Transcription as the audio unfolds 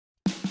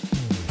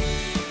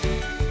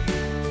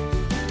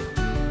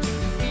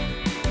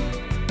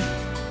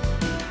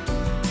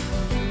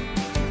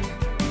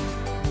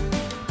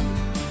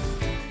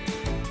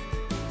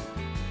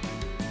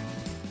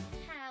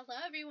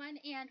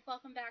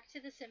welcome back to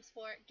The Sims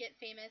 4 Get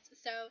Famous.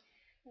 So,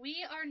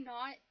 we are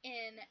not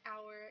in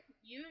our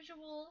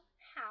usual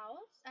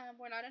house.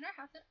 We're not in our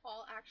house at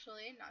all,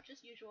 actually, not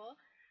just usual.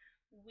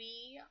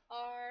 We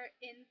are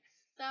in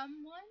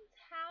someone's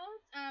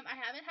house. I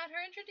haven't had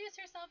her introduce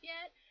herself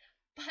yet,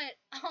 but,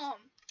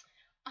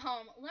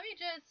 let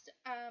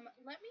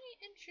me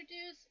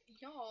introduce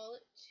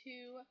y'all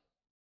to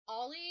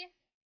Ollie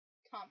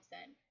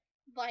Thompson.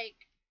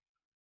 Like,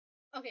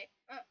 okay,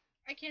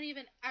 I can't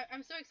even,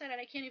 I'm so excited,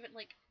 I can't even,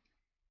 like,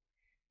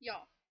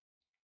 y'all.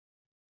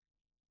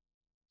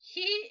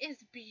 He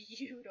is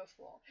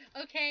beautiful,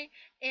 okay?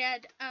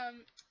 And,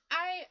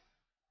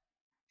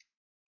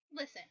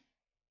 listen,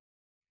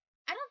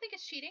 I don't think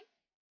it's cheating.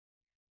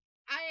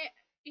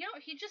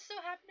 He just so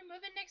happened to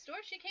move in next door.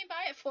 She came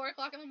by at 4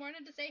 o'clock in the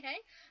morning to say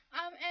hey.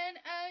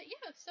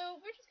 Yeah, so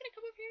we're just gonna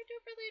come over here and do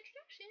a friendly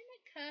introduction,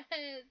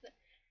 because,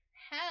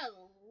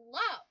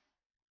 hello!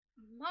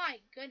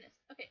 My goodness.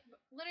 Okay,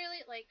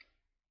 literally, like,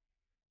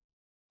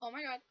 oh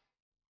my god.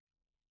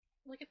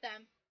 Look at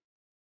them.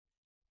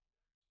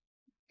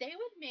 They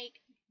would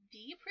make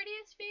the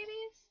prettiest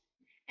babies,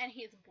 and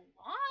he's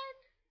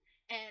blonde,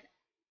 and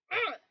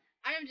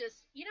I'm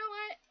just, you know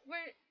what?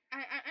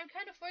 I'm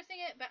kind of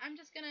forcing it, but I'm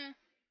just gonna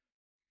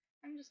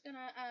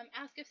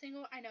ask if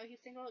single. I know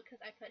he's single because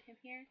I put him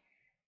here,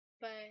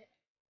 but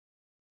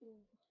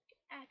look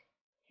at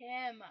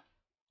him.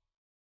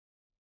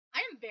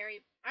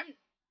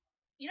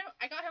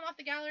 I got him off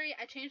the gallery.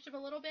 I changed him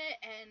a little bit,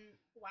 and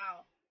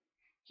wow,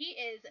 he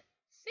is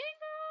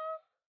single.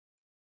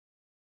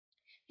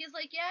 He's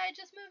like, yeah, I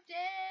just moved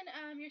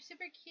in. You're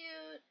super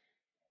cute.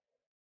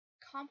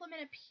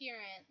 Compliment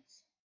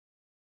appearance.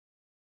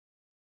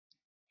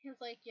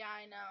 He's like, yeah,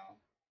 I know.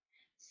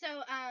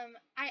 So,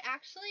 I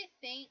actually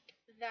think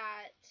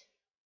that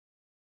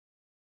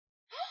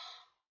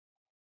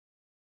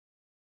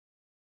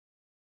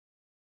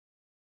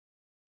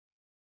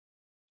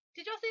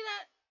did y'all see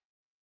that?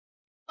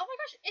 Oh my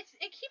gosh,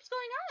 it keeps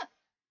going up.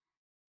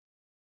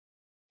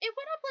 It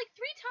went up like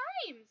 3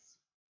 times.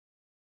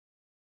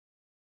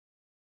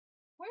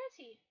 Where is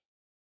he?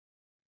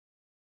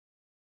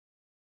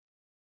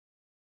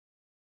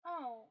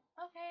 Oh,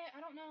 okay, I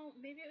don't know.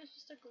 Maybe it was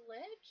just a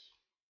glitch?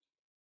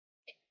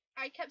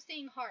 I kept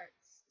seeing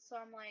hearts, so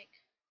I'm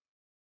like,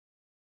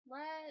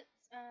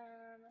 let's,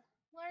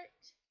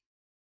 flirt.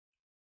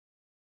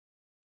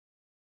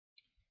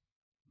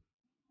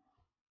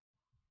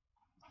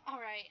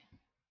 Alright.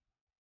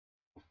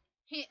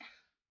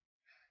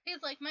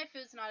 He's like, my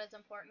food's not as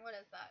important. What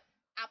is that?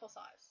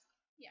 Applesauce.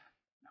 Yeah,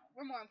 no,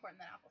 we're more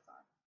important than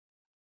applesauce.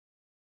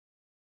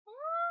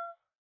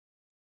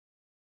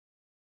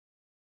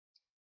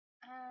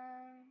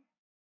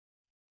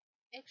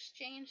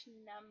 Exchange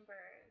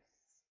numbers.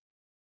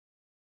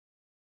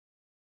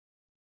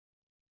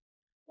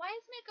 Why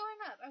isn't it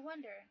going up? I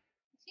wonder.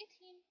 Is he a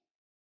teen?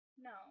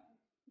 No,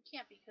 he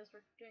can't be because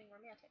we're doing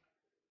romantic.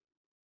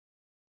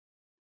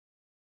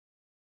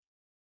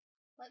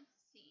 Let's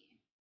see.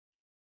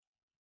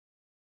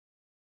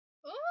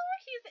 Oh,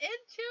 he's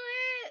into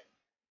it!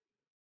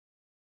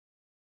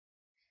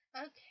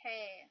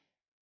 Okay.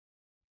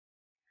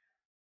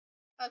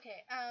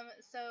 Okay,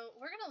 so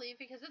we're gonna leave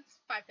because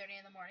it's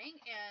 5:30 in the morning,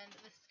 and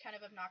this is kind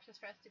of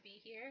obnoxious for us to be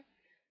here.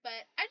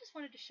 But I just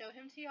wanted to show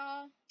him to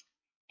y'all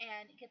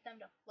and get them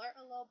to flirt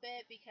a little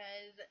bit,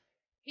 because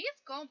he's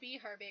gonna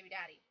be her baby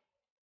daddy.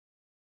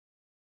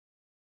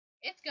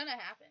 It's gonna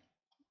happen.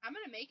 I'm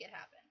gonna make it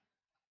happen.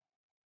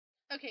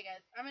 Okay,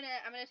 guys, I'm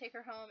gonna take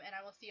her home, and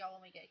I will see y'all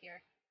when we get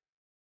here.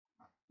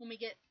 When we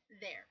get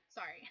there.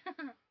 Sorry.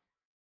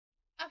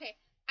 Okay,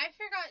 I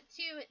forgot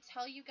to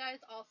tell you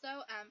guys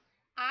also,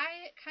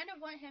 I kind of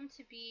want him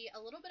to be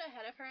a little bit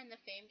ahead of her in the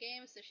fame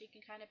game, so she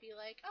can kind of be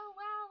like, oh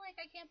wow, like,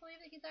 I can't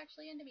believe that he's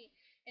actually into me.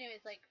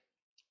 Anyways, like,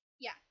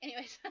 yeah,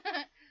 anyways.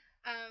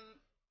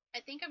 I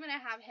think I'm gonna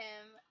have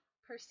him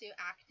pursue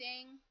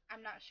acting.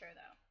 I'm not sure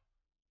though.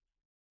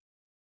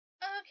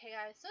 Okay,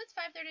 guys, so it's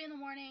 5:30 in the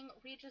morning.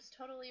 We just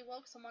totally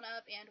woke someone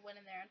up and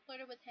went in there and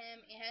flirted with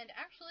him, and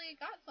actually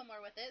got somewhere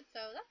with it,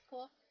 so that's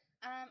cool.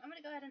 I'm gonna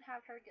go ahead and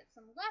have her get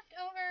some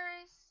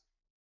leftovers.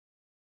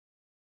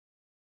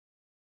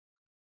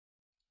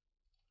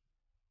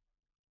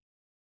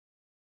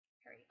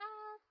 Hurry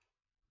up.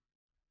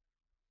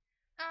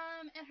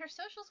 And her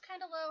social's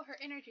kind of low. Her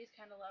energy's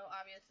kind of low,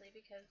 obviously,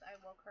 because I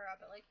woke her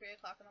up at like 3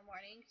 o'clock in the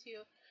morning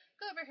to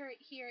go over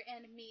here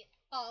and meet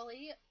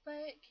Ollie.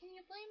 But can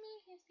you blame me?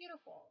 He's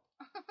beautiful.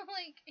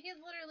 Like, he's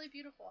literally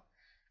beautiful.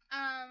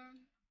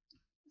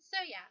 So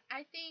yeah,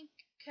 I think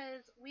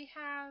because we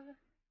have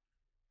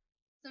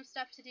some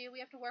stuff to do. We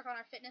have to work on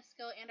our fitness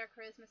skill and our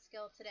charisma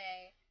skill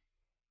today.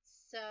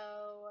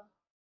 So,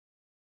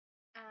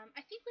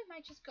 I think we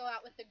might just go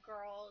out with the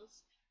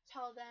girls,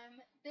 tell them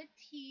the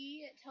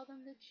tea, tell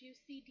them the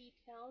juicy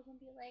details,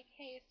 and be like,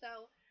 hey,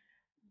 so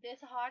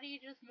this hottie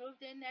just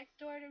moved in next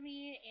door to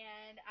me,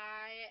 and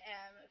I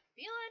am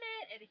feeling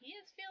it, and he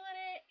is feeling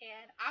it,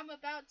 and I'm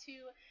about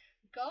to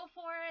go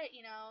for it,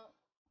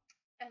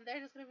 and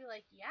they're just gonna be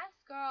like, yes,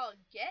 girl,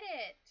 get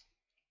it.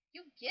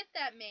 You get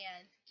that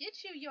man's.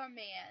 Get you your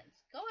man's.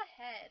 Go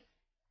ahead.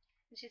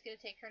 And she's gonna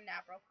take her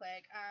nap real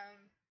quick.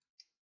 I'm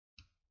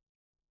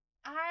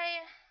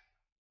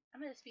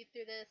gonna speed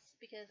through this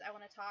because I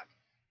want to talk.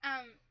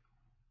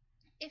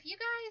 If you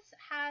guys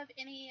have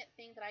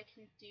anything that I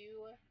can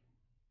do,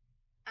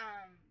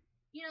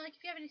 you know, like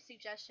if you have any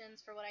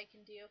suggestions for what I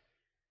can do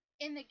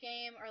in the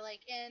game or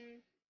like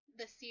in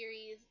the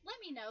series, let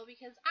me know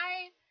because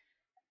I've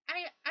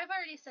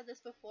already said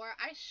this before.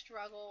 I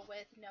struggle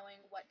with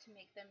knowing what to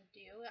make them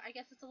do. I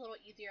guess it's a little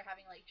easier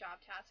having like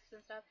job tasks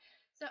and stuff.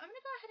 So I'm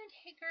gonna go ahead and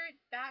take her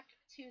back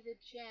to the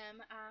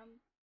gym.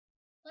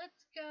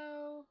 Let's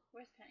go.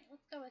 Where's Penny?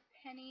 Let's go with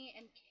Penny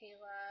and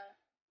Kayla.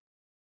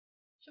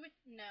 Should we?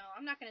 No,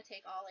 I'm not gonna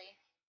take Ollie.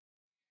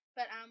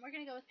 But we're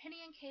gonna go with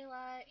Penny and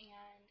Kayla,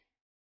 and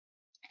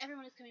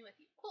everyone is coming with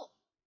you. Cool.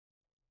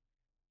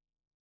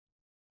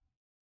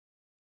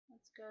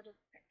 Let's go to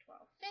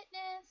Pt.5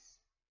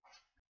 Fitness.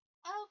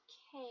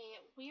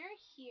 Okay, we're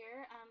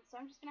here. So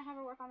I'm just gonna have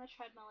her work on the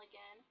treadmill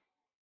again.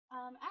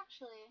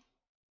 Actually,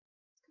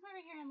 let's come over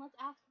here and let's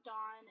ask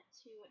Dawn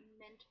to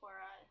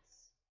mentor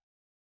us.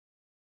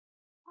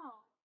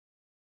 Oh,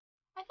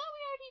 I thought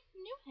we already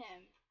knew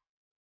him.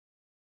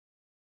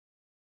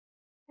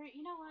 Or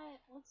you know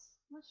what?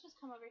 Let's just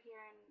come over here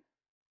and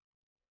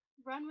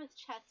run with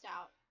chest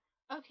out.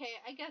 Okay,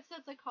 I guess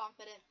that's a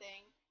confident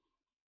thing.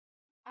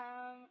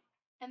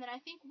 And then I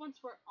think once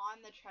we're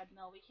on the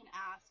treadmill, we can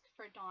ask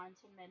for Dawn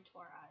to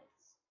mentor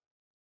us.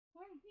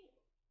 Where are we?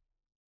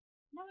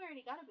 No, we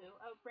already got a boo.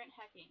 Oh, Brent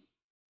Hecking.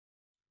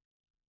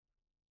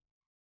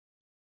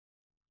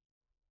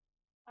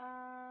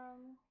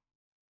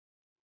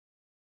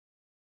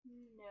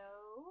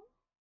 No.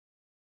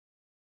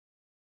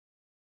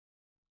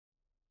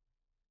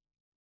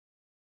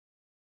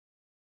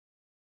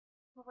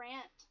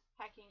 Brant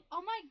Hecking.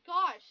 Oh my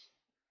gosh.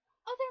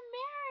 Oh, they're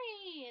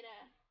married.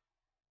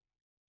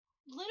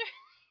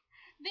 Literally,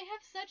 they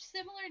have such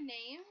similar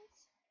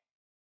names.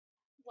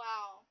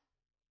 Wow.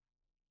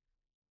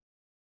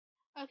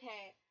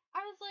 Okay.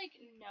 I was like,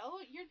 no,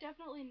 you're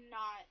definitely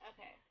not.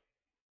 Okay.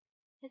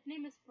 His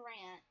name is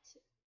Brant,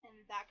 and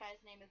that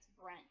guy's name is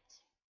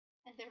Brent.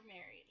 And they're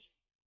married.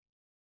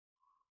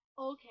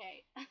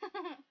 Okay.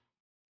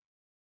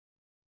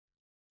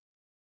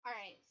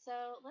 Alright,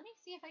 so let me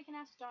see if I can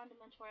ask Dawn to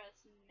mentor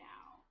us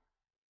now.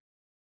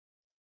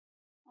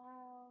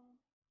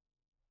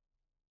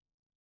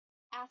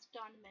 Ask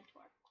Dawn to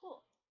mentor.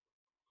 Cool.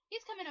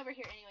 He's coming over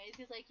here anyways.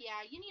 He's like,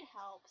 yeah, you need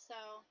help,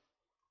 so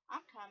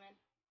I'm coming.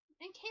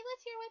 And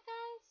Kayla's here with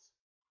us.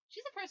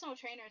 She's a personal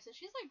trainer, so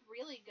she's like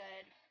really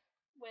good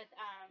with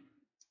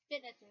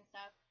fitness and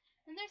stuff.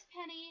 And there's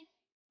Penny.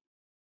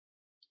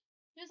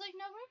 There's like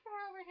no room for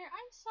her over here.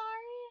 I'm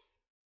sorry.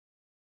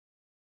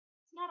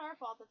 It's not our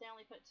fault that they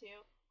only put 2.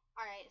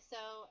 Alright, so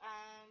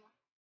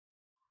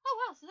oh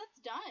wow, so that's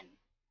done.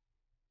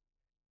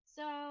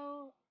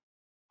 So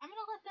I'm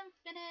gonna let them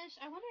finish.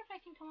 I wonder if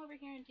I can come over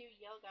here and do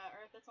yoga,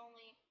 or if it's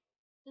only...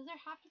 Does there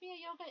have to be a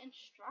yoga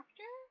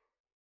instructor?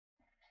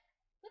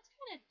 That's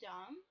kind of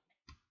dumb.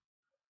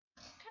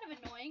 Kind of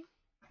annoying.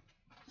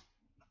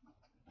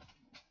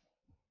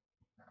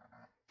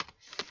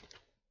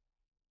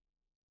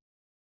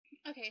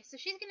 Okay, so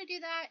she's gonna do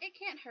that. It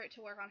can't hurt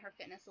to work on her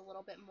fitness a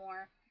little bit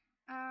more.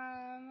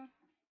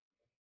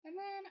 And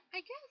then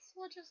I guess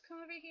we'll just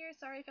come over here.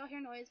 Sorry if y'all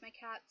hear noise, my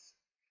cats.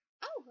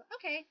 Oh,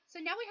 okay. So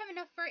now we have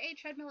enough for a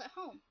treadmill at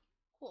home.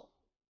 Cool.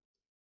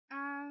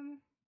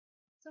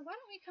 So why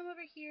don't we come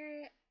over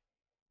here?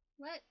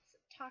 Let's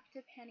talk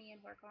to Penny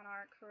and work on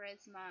our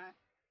charisma.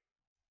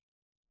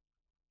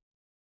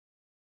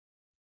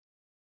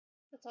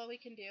 That's all we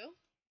can do?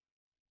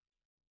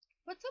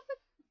 What's up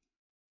with...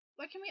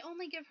 Why can we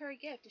only give her a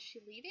gift? Is she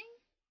leaving?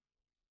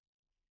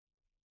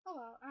 Oh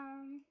well,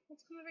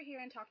 let's come over here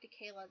and talk to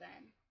Kayla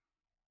then.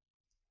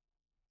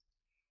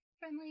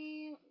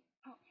 Friendly...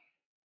 Oh.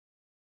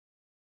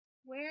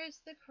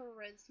 Where's the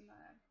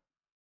charisma?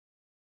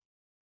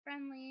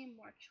 Friendly,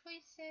 more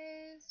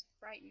choices,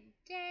 brighten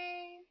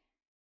day.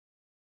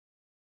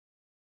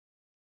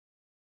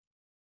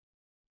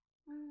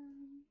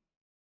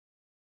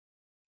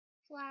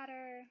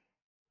 Flatter.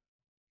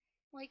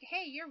 Like,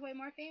 hey, you're way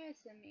more famous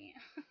than me.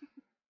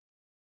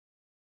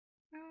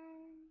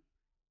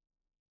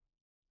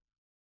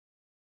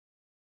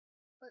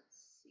 Let's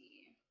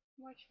see.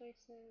 More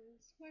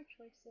choices, more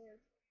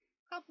choices.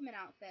 Compliment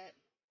outfit.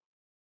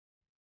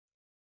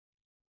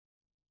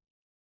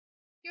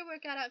 Your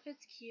workout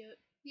outfit's cute.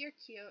 You're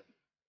cute.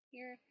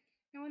 You're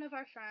one of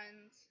our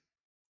friends.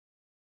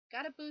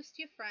 Gotta boost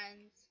your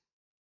friends.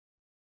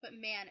 But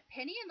man,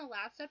 Penny in the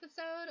last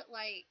episode,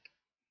 like,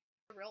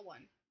 a real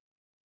one.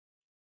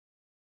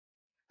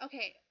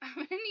 Okay, I'm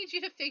gonna need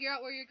you to figure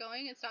out where you're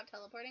going and stop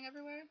teleporting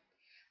everywhere.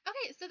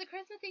 Okay, so the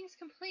charisma thing's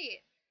complete.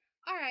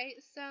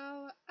 Alright,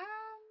 so,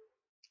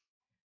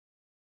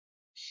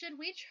 should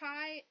we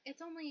try...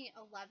 It's only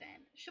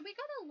 11. Should we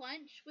go to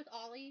lunch with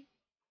Ollie?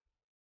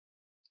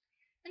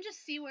 And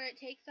just see where it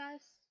takes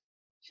us?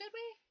 Should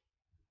we?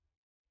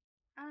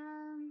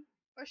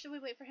 Or should we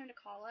wait for him to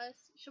call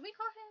us? Should we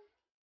call him?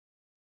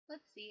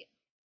 Let's see.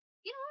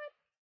 You know what?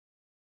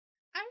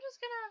 I'm just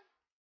gonna.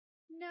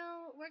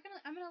 No,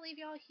 I'm gonna leave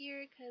y'all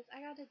here because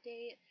I got a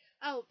date.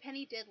 Oh,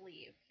 Penny did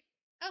leave.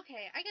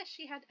 Okay, I guess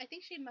she had. I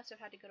think she must have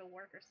had to go to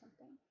work or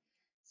something.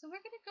 So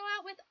we're gonna go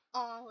out with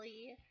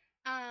Ollie.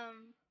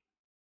 Um,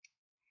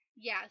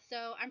 yeah.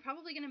 So I'm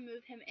probably gonna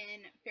move him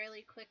in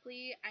fairly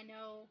quickly. I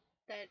know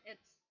that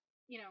it's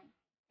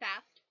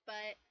fast,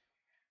 but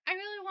I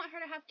really want her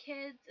to have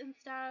kids and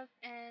stuff,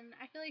 and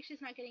I feel like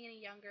she's not getting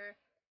any younger.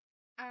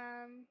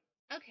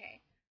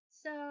 Okay.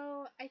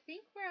 So I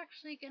think we're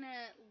actually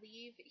gonna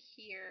leave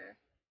here.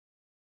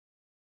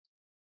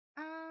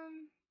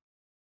 Um,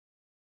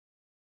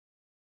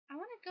 I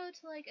want to go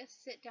to like a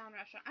sit down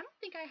restaurant. I don't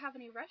think I have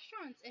any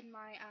restaurants in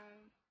my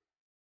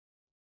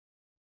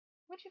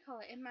what you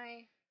call it? In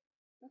my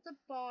That's a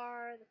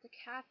bar, that's a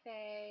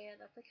cafe,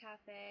 that's a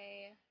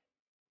cafe.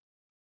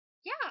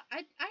 Yeah,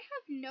 I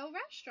have no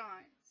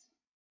restaurants.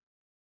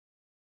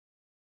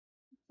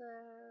 It's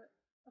a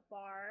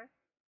bar.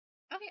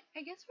 Okay,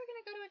 I guess we're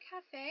gonna go to a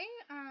cafe.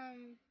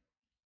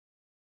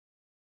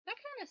 That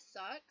kind of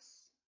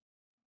sucks.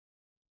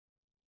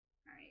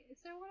 Alright,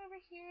 is there one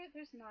over here?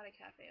 There's not a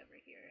cafe over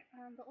here.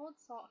 The Old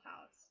Salt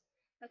House.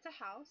 That's a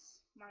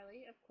house,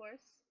 Marley, of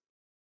course.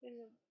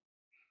 There's a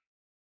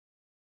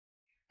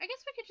I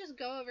guess we could just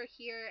go over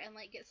here and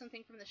like get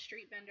something from the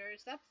street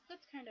vendors.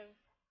 That's kind of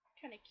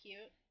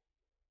cute.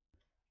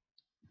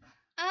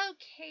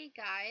 Okay,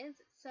 guys.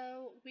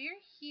 So we're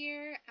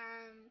here.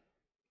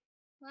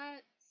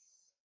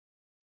 Let's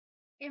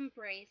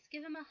embrace.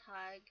 Give him a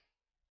hug.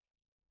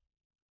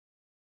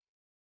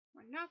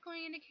 We're not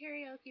going into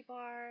karaoke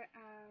bar.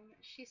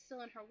 She's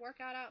still in her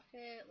workout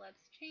outfit.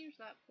 Let's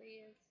change that,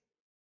 please.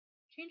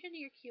 Change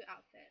into your cute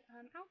outfit.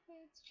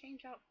 Outfits.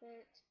 Change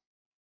outfit.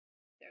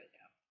 There we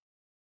go.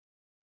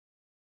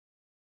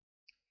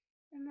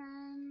 And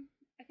then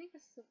I think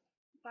this is a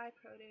buy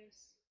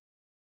produce.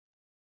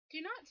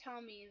 Do not tell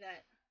me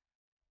that.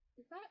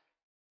 Is that?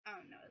 Oh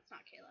no, it's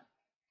not Kayla.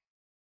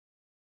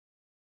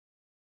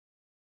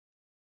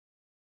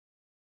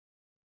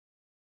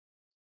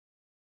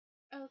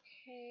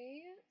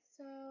 Okay,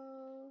 so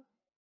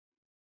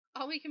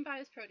all we can buy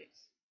is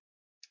produce.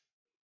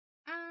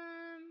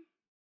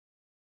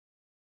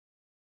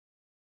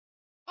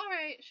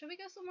 Alright, should we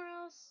go somewhere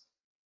else?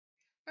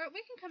 Or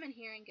we can come in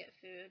here and get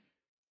food.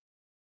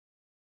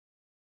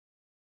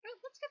 Or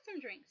let's get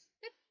some drinks.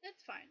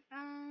 It's fine.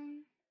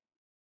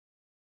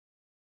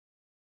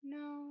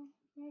 No,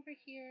 come over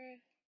here.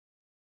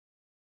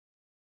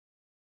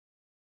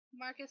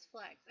 Marcus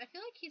Flex. I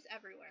feel like he's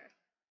everywhere.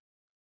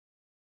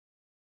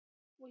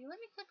 Will you let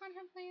me click on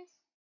him, please?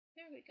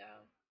 There we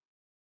go.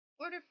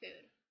 Order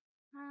food.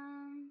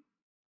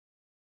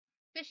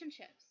 Fish and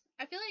chips.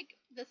 I feel like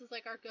this is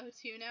like our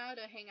go-to now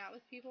to hang out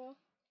with people.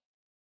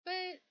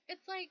 But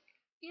it's like,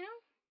 you know,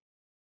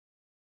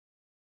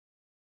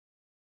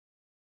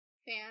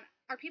 fan.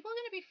 Are people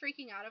going to be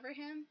freaking out over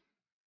him?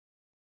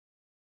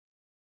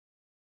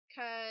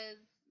 Because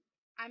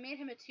I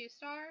made him a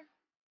 2-star.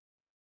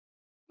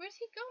 Where's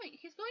he going?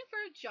 He's going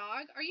for a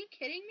jog? Are you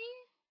kidding me?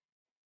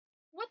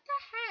 What the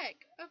heck?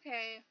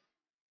 Okay.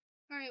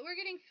 Alright, we're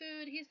getting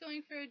food. He's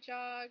going for a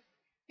jog.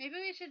 Maybe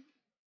we should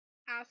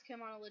ask him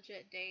on a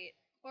legit date.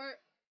 Or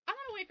I'm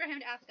gonna wait for him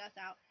to ask us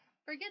out.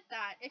 Forget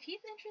that. If he's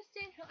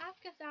interested, he'll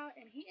ask us out,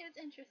 and he is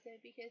interested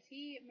because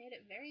he made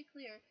it very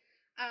clear.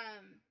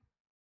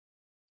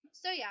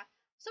 So yeah.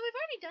 So we've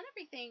already done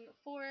everything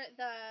for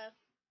the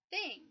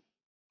thing.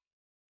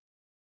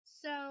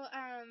 So,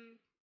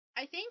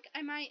 I think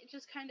I might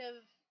just kind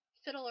of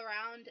fiddle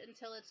around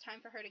until it's time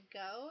for her to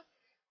go,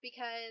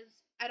 because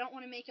I don't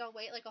want to make y'all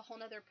wait like a whole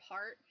nother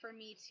part for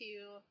me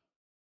to,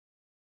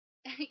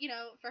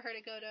 for her to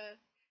go to.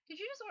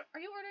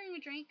 Are you ordering a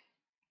drink?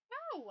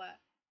 No.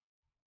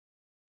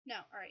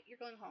 No, alright,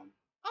 you're going home.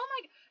 Oh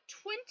my,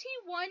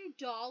 $21?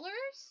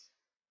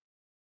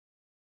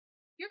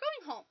 You're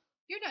going home.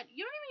 You're done.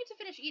 You don't even get to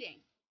finish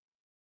eating.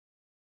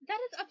 That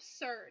is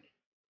absurd.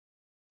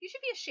 You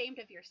should be ashamed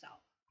of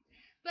yourself.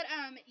 But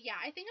yeah,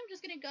 I think I'm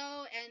just gonna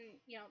go and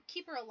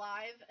keep her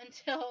alive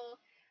until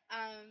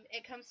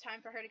it comes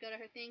time for her to go to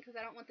her thing, because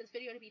I don't want this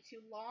video to be too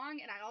long,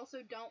 and I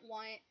also don't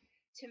want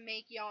to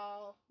make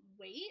y'all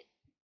wait.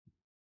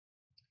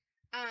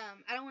 I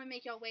don't want to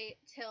make y'all wait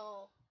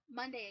till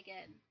Monday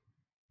again.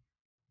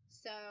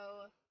 So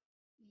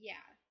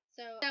yeah.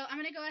 So I'm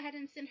gonna go ahead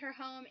and send her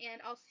home, and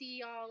I'll see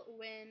y'all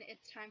when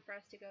it's time for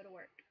us to go to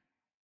work.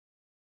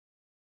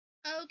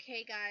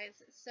 Okay, guys.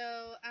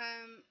 So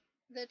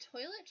the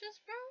toilet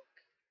just broke,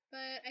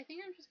 but I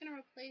think I'm just gonna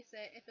replace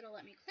it if it'll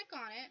let me click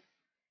on it.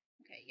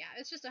 Okay, yeah,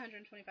 it's just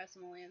 125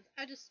 simoleons.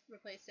 I just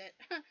replaced it.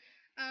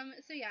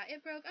 So yeah,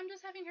 it broke. I'm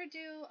just having her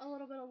do a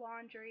little bit of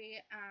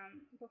laundry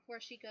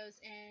before she goes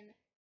in,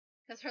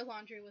 because her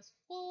laundry was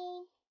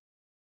full.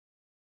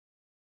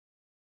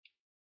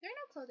 There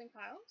are no clothing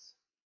piles.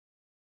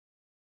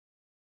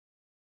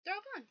 They're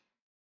all gone.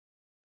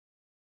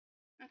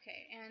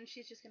 Okay, and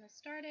she's just gonna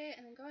start it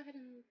and then go ahead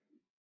and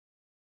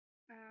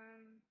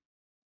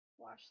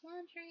wash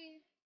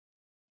laundry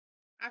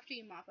after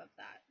you mop up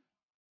that.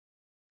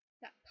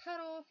 that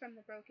puddle from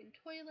the broken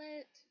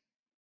toilet.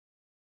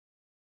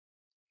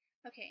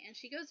 Okay, and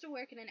she goes to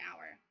work in an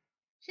hour.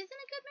 She's in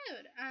a good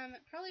mood.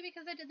 Probably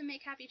because I did the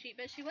make happy treat,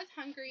 but she was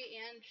hungry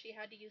and she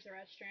had to use the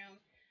restroom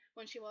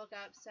when she woke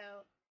up,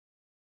 so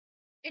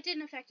it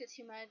didn't affect it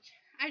too much.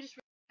 I just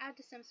add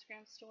to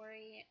Instagram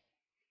story.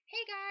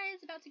 Hey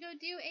guys, about to go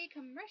do a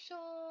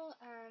commercial.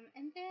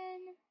 And then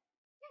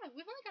yeah,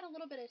 we've only got a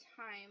little bit of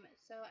time,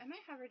 so I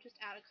might have her just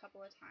add a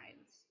couple of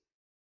times.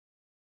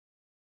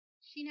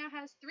 She now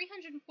has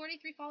 343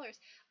 followers.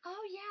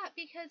 Oh yeah,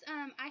 because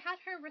I had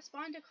her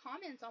respond to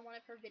comments on one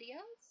of her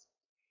videos,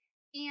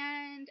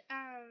 and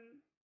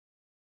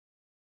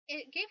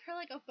it gave her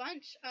like a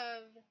bunch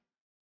of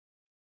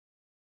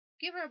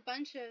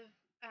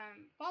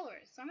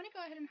followers. So I'm gonna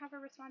go ahead and have her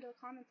respond to the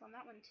comments on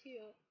that one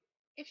too,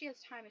 if she has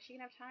time. Is she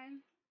gonna have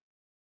time?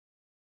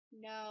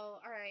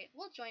 No. All right,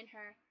 we'll join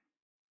her.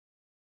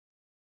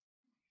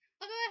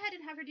 I'll go ahead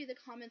and have her do the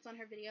comments on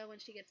her video when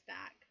she gets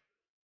back.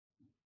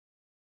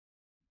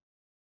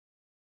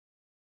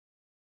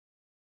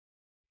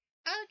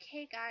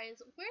 Okay, guys,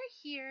 we're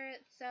here.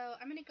 So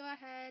I'm gonna go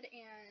ahead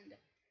and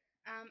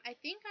I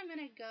think I'm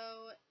gonna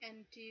go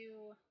and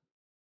do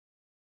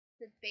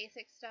the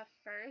basic stuff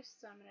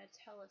first. So I'm gonna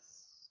tell a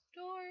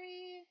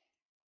story.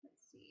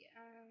 Let's see.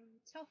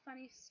 Tell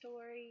funny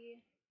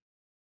story.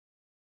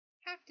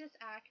 Practice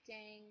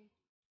acting.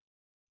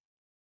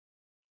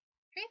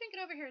 Hurry up and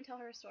get over here and tell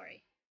her a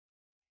story.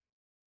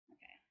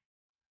 Okay.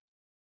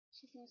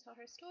 She's gonna tell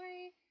her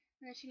story,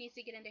 and then she needs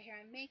to get into hair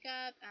and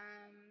makeup.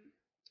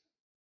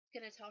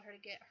 Gonna tell her to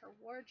get her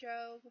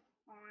wardrobe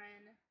on.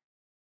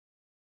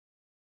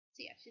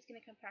 So yeah, she's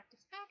gonna come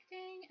practice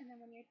acting, and then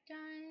when you're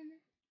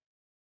done,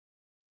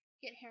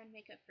 get hair and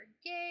makeup for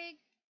gig.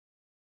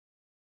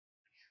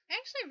 I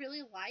actually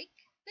really like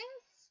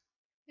this.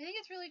 I think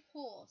it's really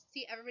cool.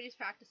 See, everybody's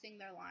practicing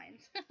their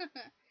lines.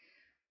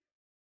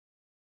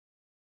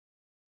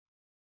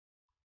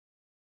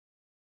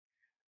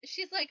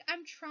 She's like,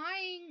 I'm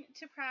trying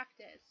to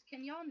practice.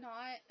 Can y'all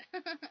not?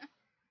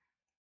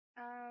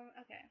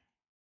 Okay.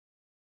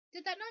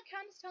 Did that not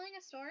count as telling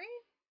a story?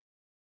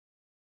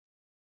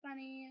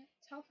 Funny.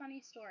 Tell funny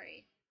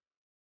story.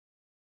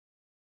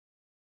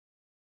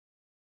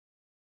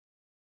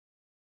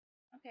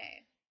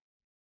 Okay.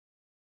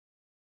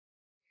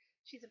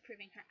 She's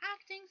improving her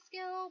acting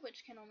skill,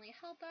 which can only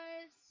help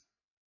us.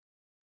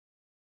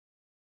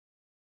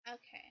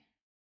 Okay.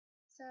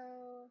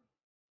 So,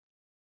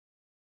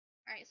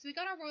 alright, so we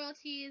got our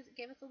royalties,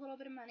 gave us a little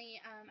bit of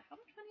money. How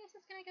much money is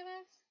this going to give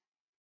us?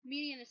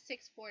 Median is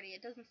 640.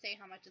 It doesn't say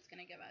how much it's going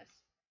to give us.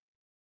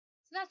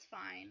 So that's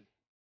fine.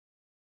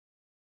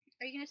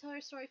 Are you going to tell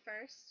her story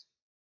first?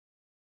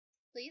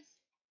 Please?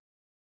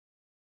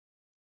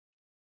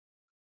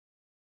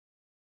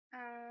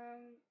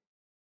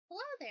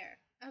 Hello there.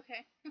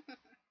 Okay.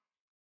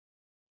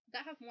 Did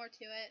that have more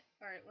to it?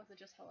 Or was it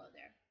just hello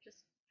there?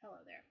 Just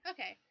hello there.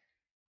 Okay.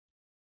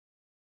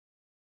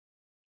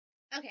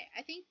 Okay,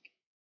 I think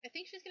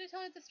she's going to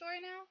tell her the story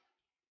now.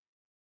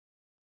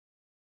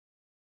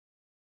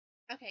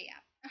 Okay,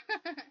 yeah.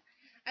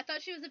 I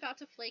thought she was about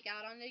to flake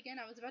out on it again.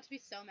 I was about to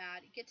be so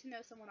mad. Get to know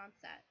someone on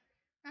set.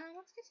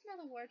 Let's get to know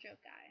the wardrobe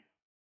guy.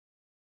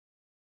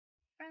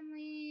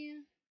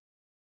 Friendly.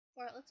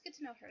 Or let's get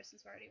to know her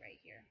since we're already right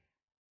here.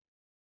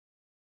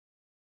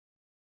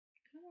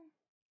 Come on.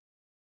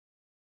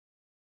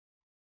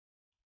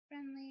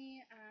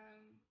 Friendly.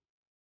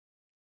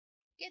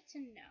 Get to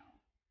know.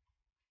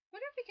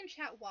 Wonder if we can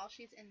chat while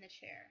she's in the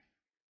chair.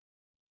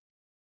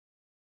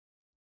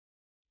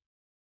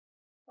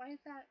 Why is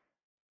that?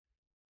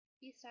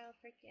 Be styled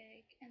for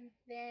gig. And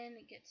then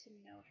get to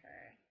know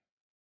her.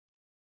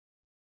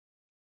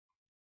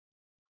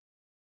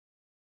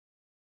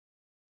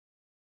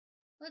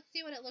 Let's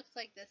see what it looks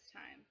like this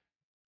time.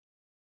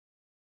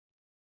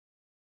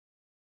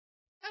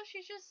 Oh,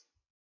 she's just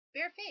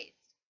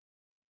barefaced.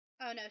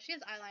 Oh no, she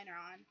has eyeliner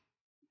on.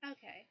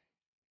 Okay.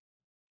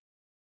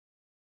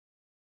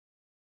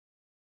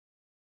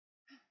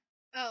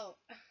 Oh,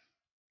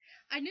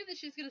 I knew that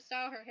she was going to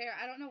style her hair.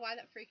 I don't know why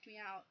that freaked me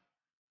out.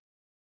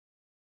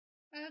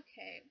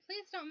 Okay,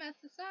 please don't mess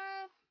this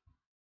up.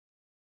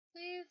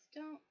 Please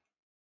don't.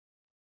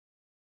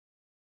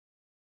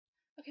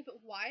 Okay, but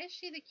why is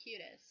she the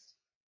cutest?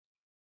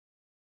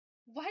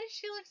 Why does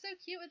she look so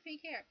cute with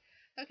pink hair?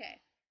 Okay.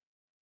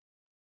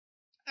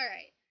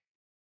 Alright.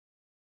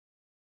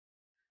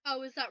 Oh,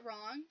 was that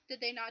wrong?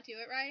 Did they not do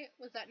it right?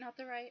 Was that not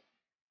the right?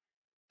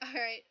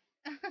 Alright.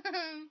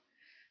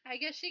 I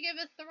guess she gave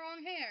us the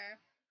wrong hair.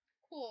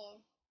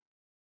 Cool.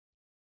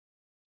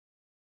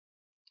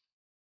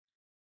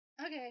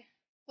 Okay.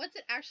 What's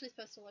it actually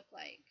supposed to look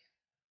like?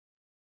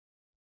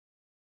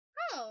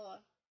 Oh.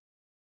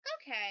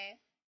 Okay.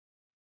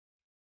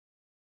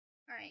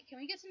 Alright, can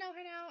we get to know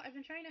her now? I've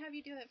been trying to have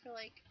you do it for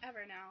like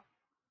ever now.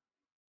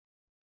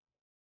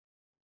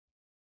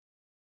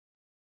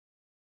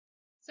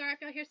 Sorry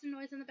if y'all hear some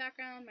noise in the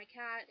background. My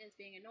cat is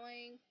being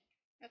annoying.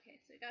 Okay,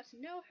 so we got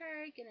to know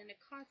her, get into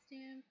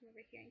costume, come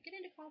over here and get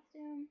into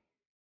costume.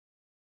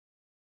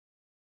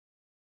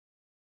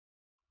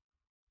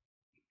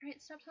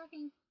 Alright, stop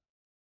talking.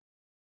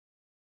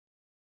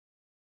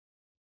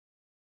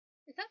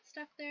 Is that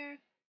stuck there?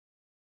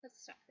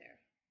 That's stuck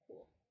there.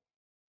 Cool.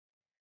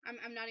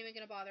 I'm not even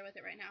gonna bother with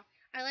it right now.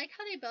 I like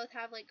how they both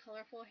have like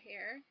colorful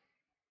hair.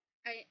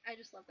 I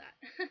just love that.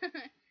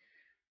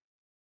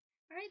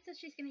 Alright, so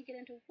she's gonna get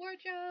into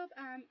wardrobe.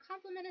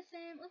 Compliment a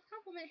sim. Let's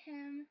compliment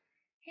him.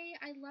 Hey,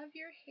 I love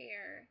your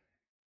hair.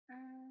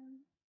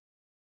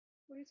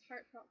 Where's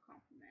heartfelt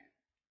compliment?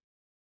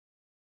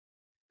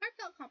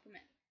 Heartfelt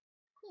compliment.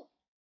 Cool.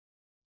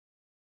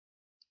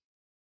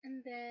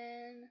 And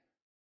then,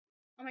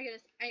 oh my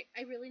goodness, I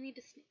really need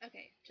to sneeze.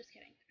 Okay, just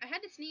kidding. I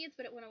had to sneeze,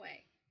 but it went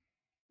away.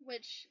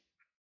 Which,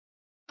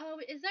 oh,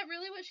 is that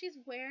really what she's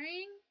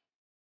wearing?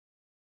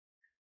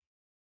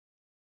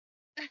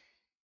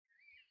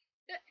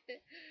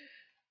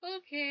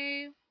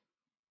 Okay.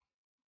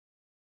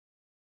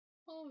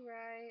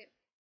 Alright.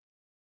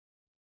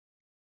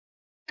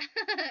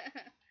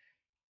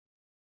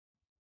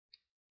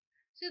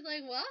 She's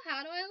like, well,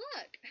 how do I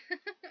look?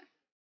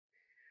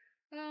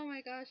 Oh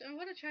my gosh, I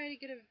want to try to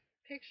get a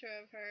picture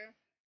of her.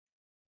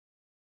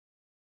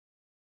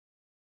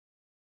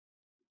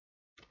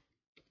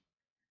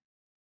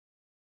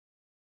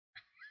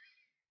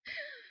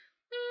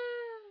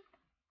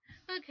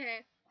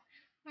 Okay.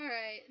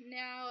 Alright,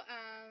 now,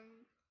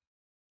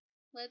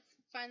 let's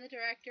find the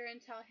director and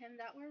tell him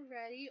that we're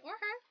ready. Or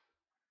her.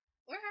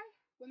 Or her.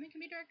 Women can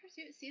be directors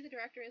too. See, the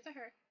director is a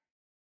her.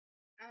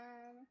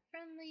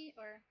 Friendly,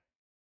 or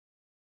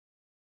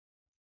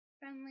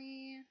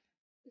friendly.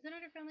 Is it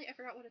under friendly? I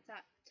forgot what it's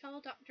at.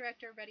 Tell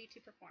director ready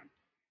to perform.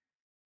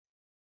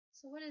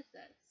 So what is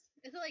this?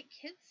 Is it like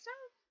kids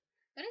stuff?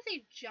 That is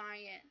a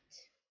giant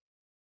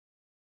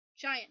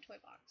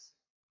toy box.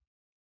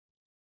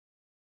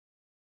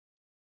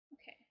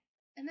 Okay.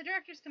 And the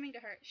director's coming to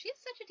her. She's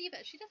such a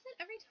diva. She does it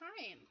every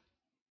time.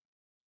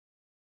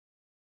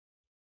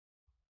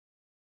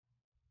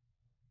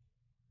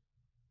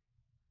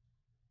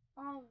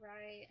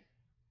 Alright.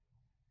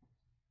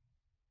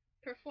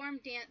 Perform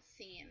dance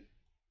scene.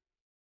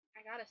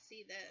 I gotta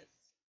see this.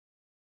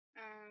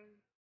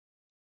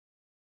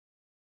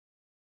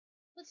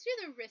 Let's do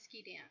the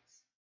risky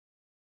dance.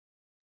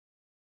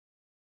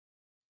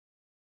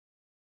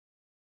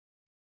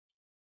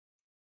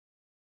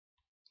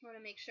 I want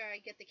to make sure I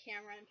get the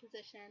camera in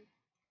position.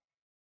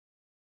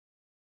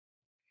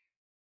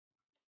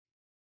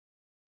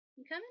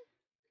 You coming?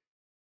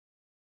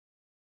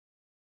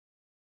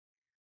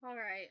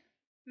 Alright.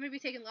 I'm gonna be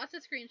taking lots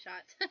of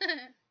screenshots.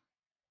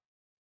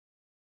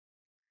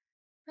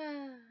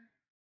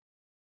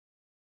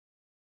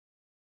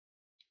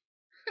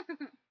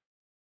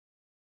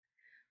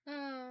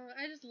 Oh,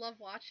 I just love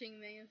watching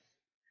these.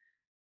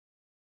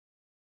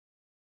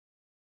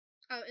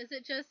 Oh, is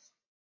it just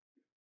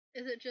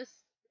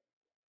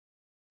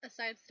a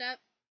side step?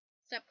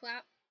 Step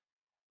clap?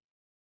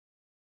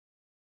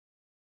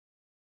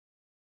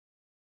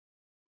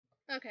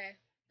 Okay.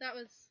 That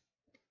was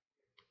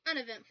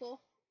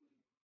uneventful.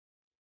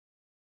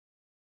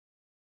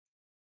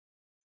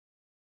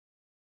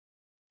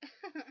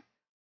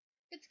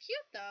 It's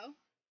cute though.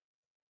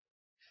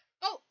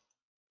 Oh!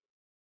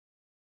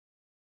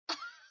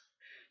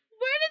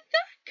 Where did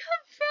that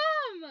come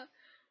from?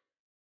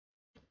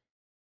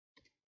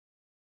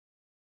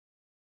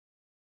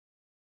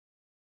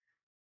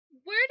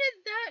 Where did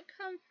that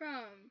come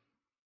from?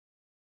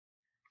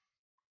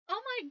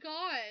 Oh my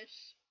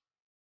gosh.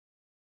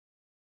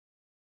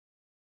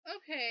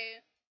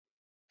 Okay.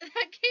 That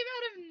came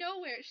out of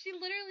nowhere. She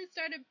literally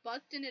started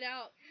busting it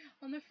out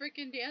on the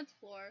freaking dance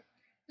floor.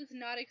 Was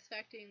not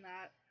expecting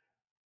that.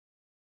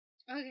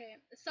 Okay.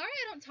 Sorry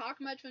I don't talk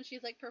much when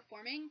she's like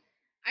performing.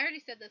 I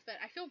already said this, but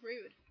I feel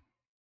rude.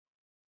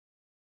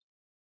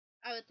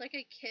 Oh, it's like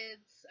a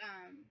kid's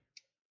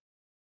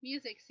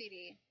music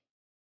CD.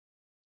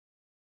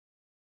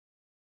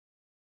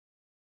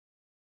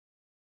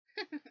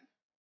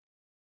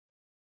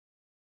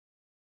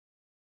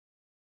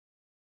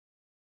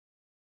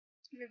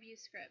 Review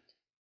script.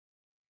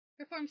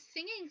 Perform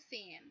singing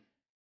scene.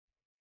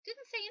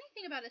 Didn't say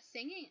anything about a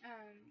singing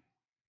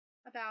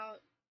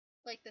about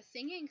like the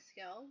singing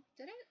skill,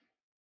 did it?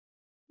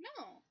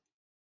 No.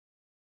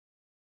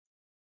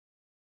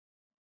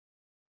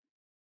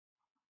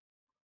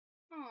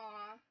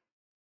 Aww.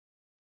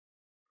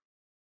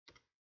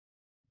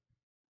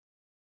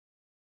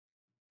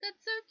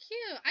 That's so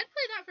cute. I'd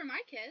play that for my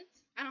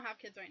kids. I don't have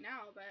kids right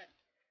now, but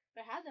if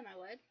I had them, I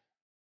would.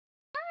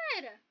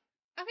 Good!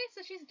 Okay,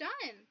 so she's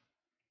done.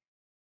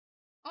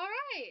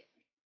 Alright.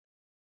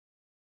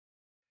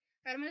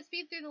 Alright, I'm gonna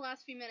speed through the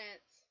last few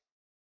minutes.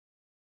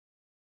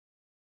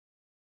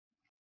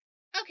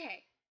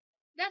 Okay.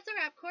 That's a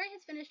wrap. Kori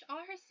has finished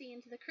all her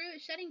scenes, the crew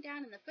is shutting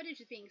down, and the footage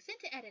is being sent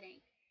to editing.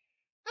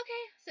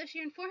 Okay, so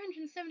she earned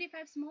 475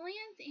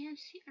 simoleons, and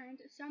she earned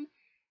some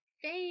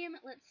fame.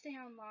 Let's stay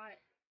on lot.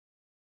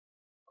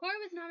 Kori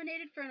was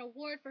nominated for an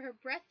award for her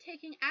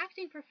breathtaking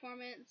acting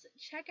performance.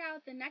 Check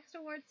out the next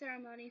award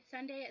ceremony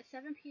Sunday at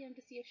 7 p.m.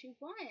 to see if she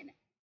won.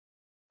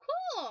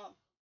 Cool!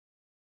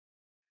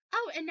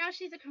 Oh, and now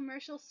she's a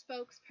commercial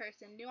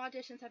spokesperson. New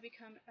auditions have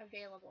become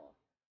available.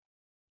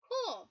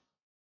 Cool.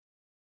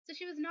 So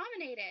she was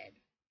nominated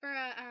for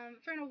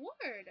an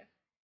award.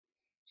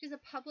 She's a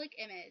public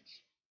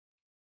image.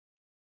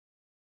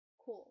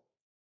 Cool.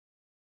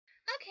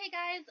 Okay,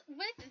 guys,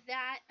 with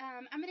that,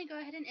 I'm going to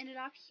go ahead and end it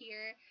off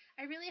here.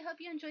 I really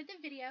hope you enjoyed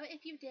the video.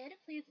 If you did,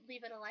 please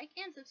leave it a like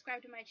and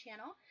subscribe to my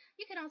channel.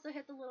 You can also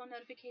hit the little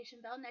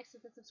notification bell next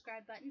to the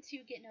subscribe button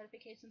to get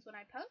notifications when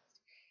I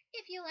post.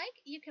 If you like,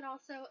 you could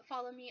also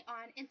follow me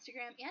on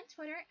Instagram and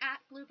Twitter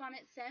at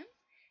BluebonnetSims.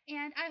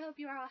 And I hope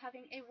you are all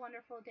having a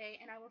wonderful day,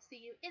 and I will see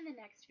you in the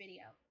next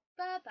video.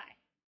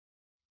 Bye-bye.